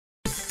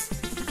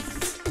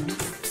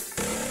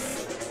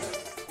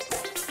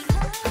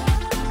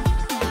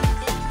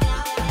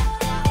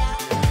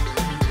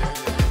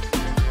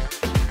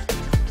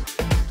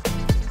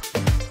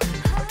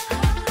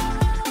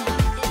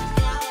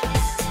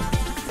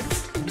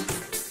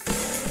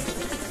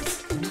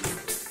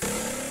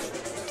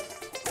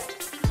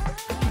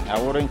I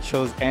wouldn't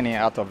choose any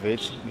out of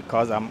it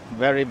because I'm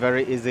very,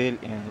 very easily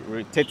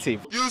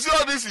irritative. You see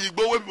all this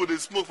Igbo when people they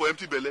smoke for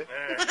empty belly?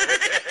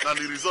 And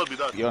the result be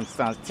that. You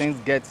understand?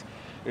 Things get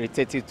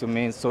irritated to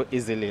me so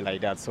easily like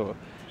that. So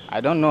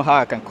I don't know how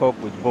I can cope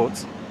with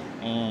both.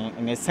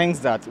 In a sense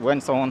that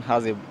when someone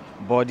has a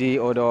body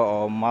odor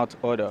or mouth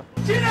odor,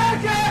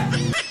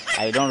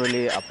 I don't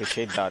really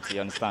appreciate that, you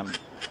understand?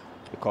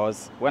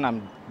 Because when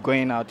I'm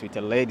going out with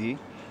a lady,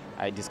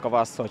 I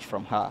discover such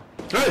from her.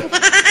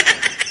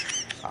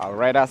 I'd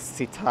rather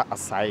sit her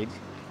aside,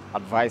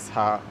 advise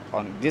her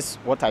on this,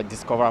 what I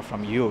discover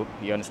from you,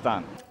 you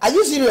understand? Are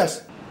you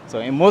serious? So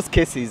in most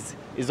cases,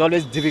 it's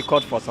always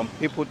difficult for some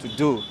people to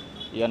do,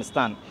 you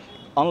understand?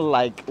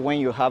 Unlike when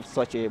you have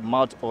such a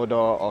mouth odor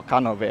or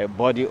kind of a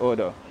body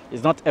odor,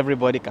 it's not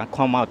everybody can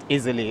come out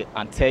easily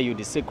and tell you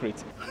the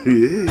secret.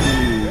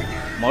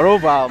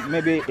 Moreover,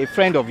 maybe a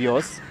friend of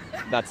yours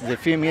that is a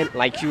female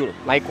like you,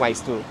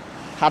 likewise too,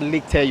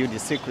 hardly tell you the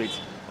secret.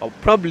 Or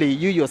probably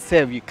you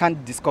yourself, you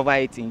can't discover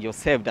it in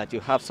yourself that you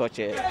have such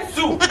a...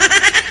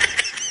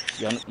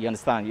 You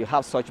understand? You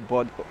have such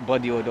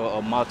body odor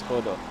or mouth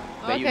odor.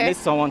 But you need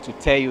someone to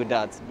tell you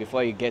that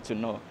before you get to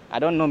know. I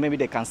don't know, maybe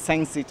they can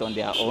sense it on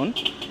their own.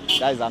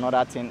 That is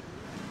another thing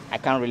I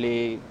can't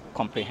really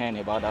comprehend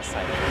about that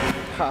side.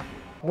 Ha!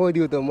 Body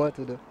odor, mouth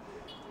odor.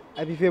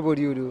 I prefer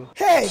body odor.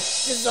 Hey!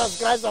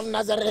 Jesus Christ of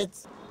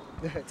Nazareth!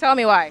 Tell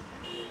me why.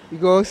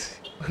 Because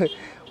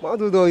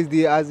mouth odor is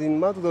the, as in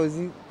mouth odor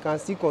is, can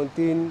still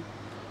contain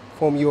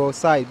from your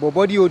side. But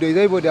body odor is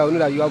everybody that will know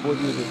that you have body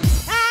odor.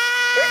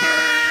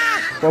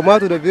 But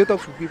mouth odor, if you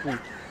talk to people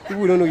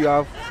don't know you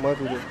have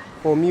mouth odor.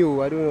 For me,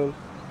 I don't know.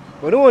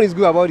 But no one is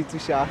good about it too,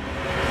 Sha.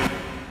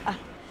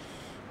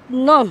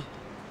 No.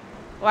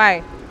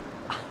 Why?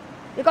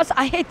 Because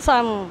I hate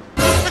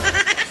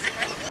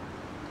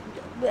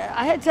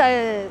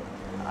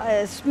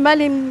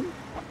smelling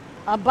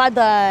bad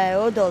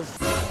odors.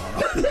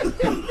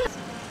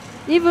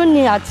 Even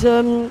at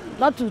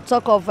not to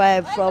talk of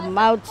from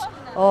mouth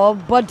or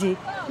body.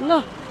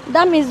 No,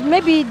 that means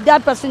maybe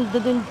that person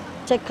didn't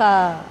check.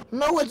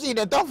 No, what's in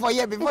the talk for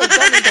you before you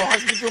turn into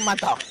hospital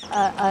matter.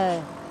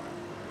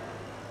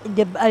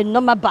 The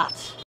normal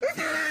bath.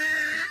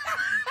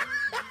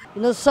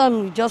 You know,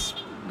 some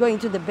just go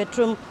into the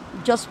bedroom,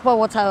 just pour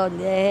water on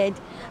their head.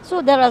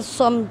 So there are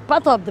some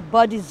part of the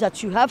bodies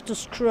that you have to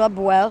scrub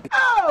well.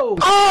 Oh!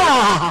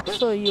 Ah!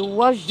 So you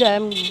wash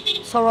them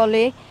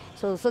thoroughly,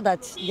 so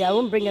that they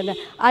won't bring them.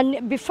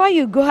 And before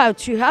you go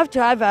out, you have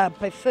to have a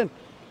perfume.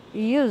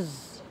 You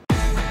use.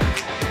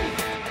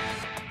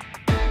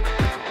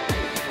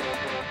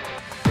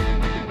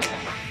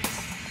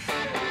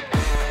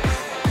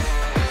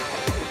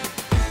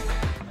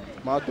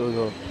 Mouth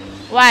odor.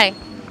 Why?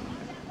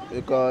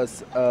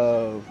 Because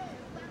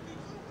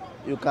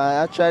you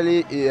can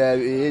actually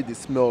hear the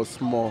smell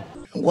small.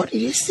 What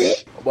did you say?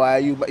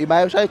 But you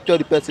might actually tell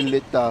the person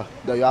later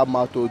that you have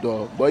mouth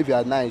odor. But if you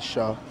are not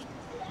sure,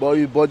 but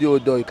with body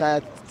odor, you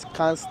can't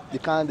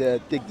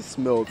take the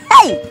smell.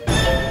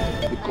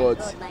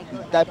 Because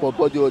the type of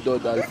body odor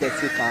that the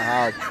person can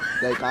have,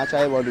 that you can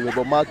actually run away.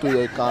 But mouth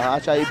odor, you can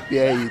actually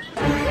bear it.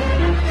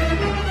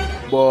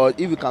 But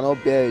if you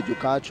cannot bear it, you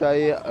can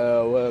actually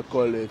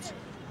call it.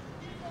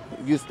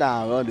 You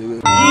stand and run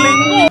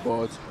away.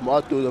 But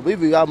mouth odor, but if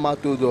you have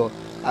mouth odor,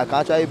 I can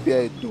actually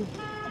bear it too.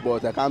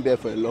 But I can't bear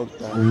for a long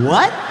time.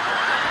 What?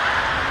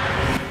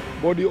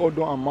 Body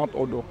odor and mouth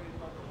odor.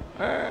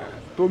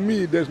 To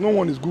me, there's no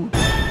one is good.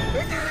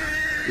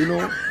 You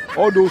know,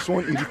 all those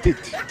ones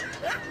irritate.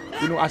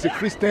 You know, as a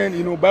Christian,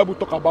 you know, Bible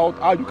talk about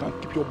how you can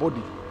keep your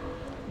body.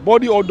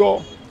 Body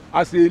odor,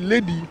 as a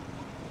lady,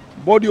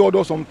 body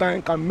odor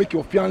sometimes can make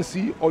your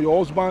fiancé or your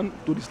husband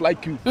to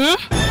dislike you.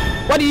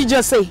 What did you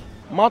just say?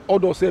 Mouth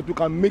odor self, you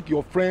can make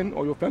your friend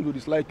or your friend to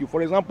dislike you.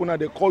 For example, now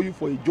they call you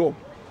for a job,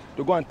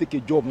 to go and take a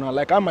job. Now,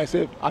 like I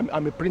myself,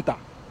 I'm a printer.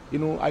 You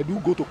know, I do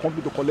go to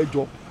company to collect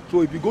job.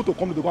 So if you go to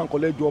company to go and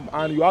collect job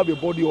and you have a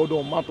body odor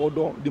or mouth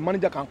odor, the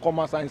manager can come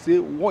outside and say,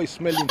 what is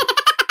smelling?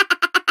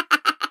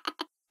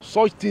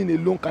 Such thing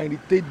alone can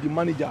irritate the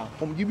manager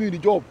from giving you the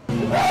job.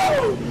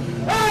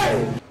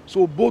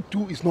 So both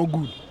two is not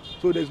good.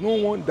 So there's no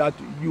one that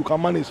you can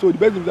manage. So the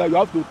best thing is that you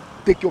have to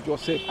take care of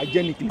yourself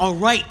hygienically. All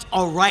right,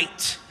 all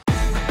right.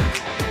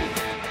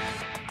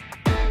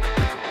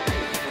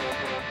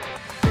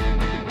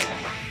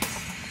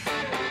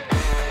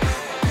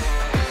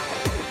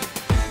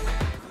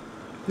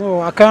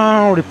 No, I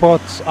can't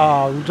report.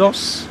 We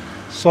just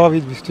solve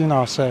it between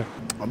ourselves.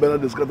 I better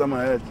discuss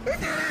my head.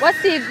 What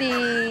if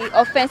the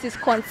offense is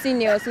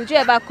continuous? Would you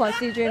ever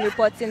consider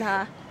reporting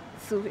her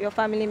to your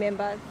family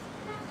members?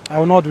 I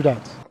will not do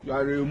that. You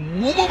are a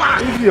woman.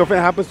 If the offense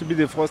happens to be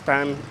the first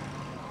time,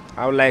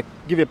 I would like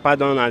give a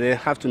pardon and then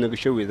have to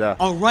negotiate with her.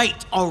 All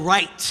right, all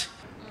right.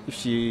 If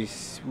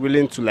she's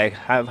willing to like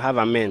have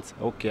amends,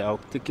 okay, I'll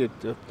take it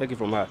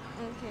from her.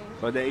 Okay.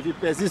 But then if it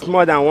persists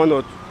more than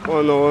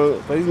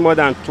more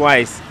than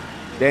twice,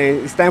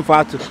 then it's time for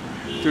her to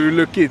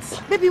relocate.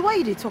 Baby, why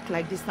you talk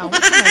like this now?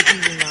 What can I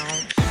do now?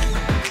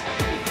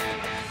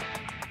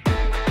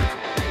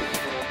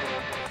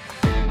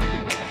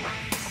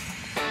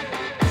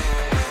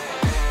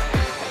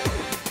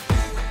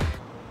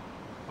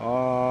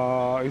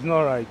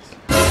 not right.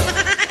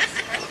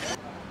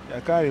 I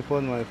can't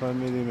report my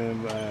family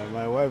member,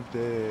 my wife,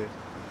 the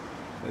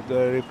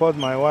report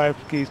my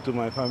wife's case to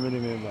my family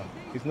member.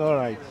 It's not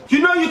right. You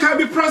know you can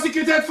be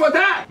prosecuted for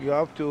that. You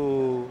have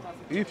to,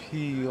 if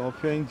he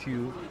offends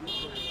you,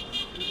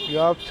 you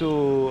have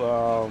to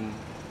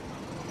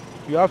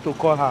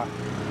call her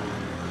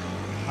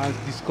and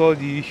discuss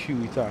the issue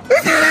with her.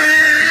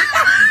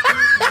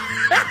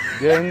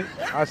 Then,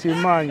 as a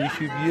man, you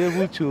should be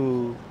able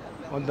to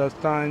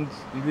understand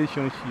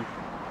relationship,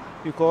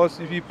 because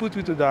if you put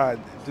it to that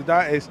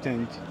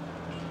extent,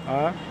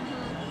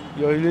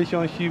 your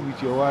relationship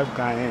with your wife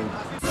can end.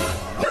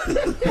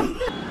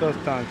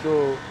 Understand?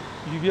 So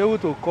you'll be able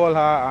to call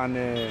her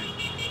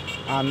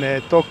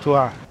and talk to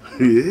her.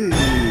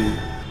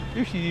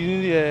 If she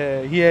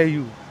didn't hear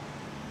you,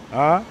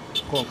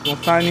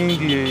 concerning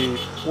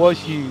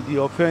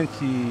the offense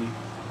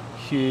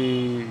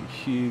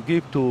she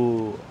gave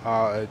to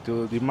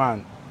the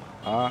man,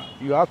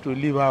 you have to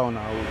leave her on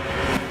her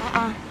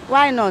own.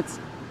 Why not?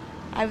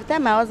 I will tell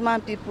my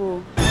husband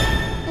people.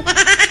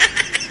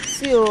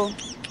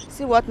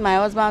 See what my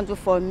husband do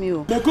for me.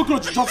 The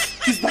cockroach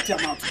just kiss that your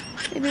mouth.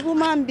 If a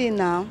woman be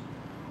now,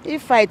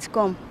 if fight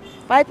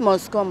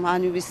must come,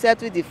 and we will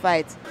settle the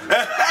fight.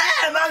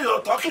 Now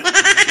you're talking.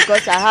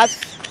 Because I have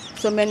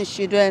so many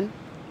children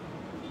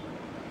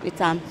with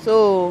him,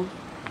 so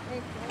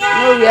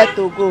nowhere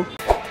to go.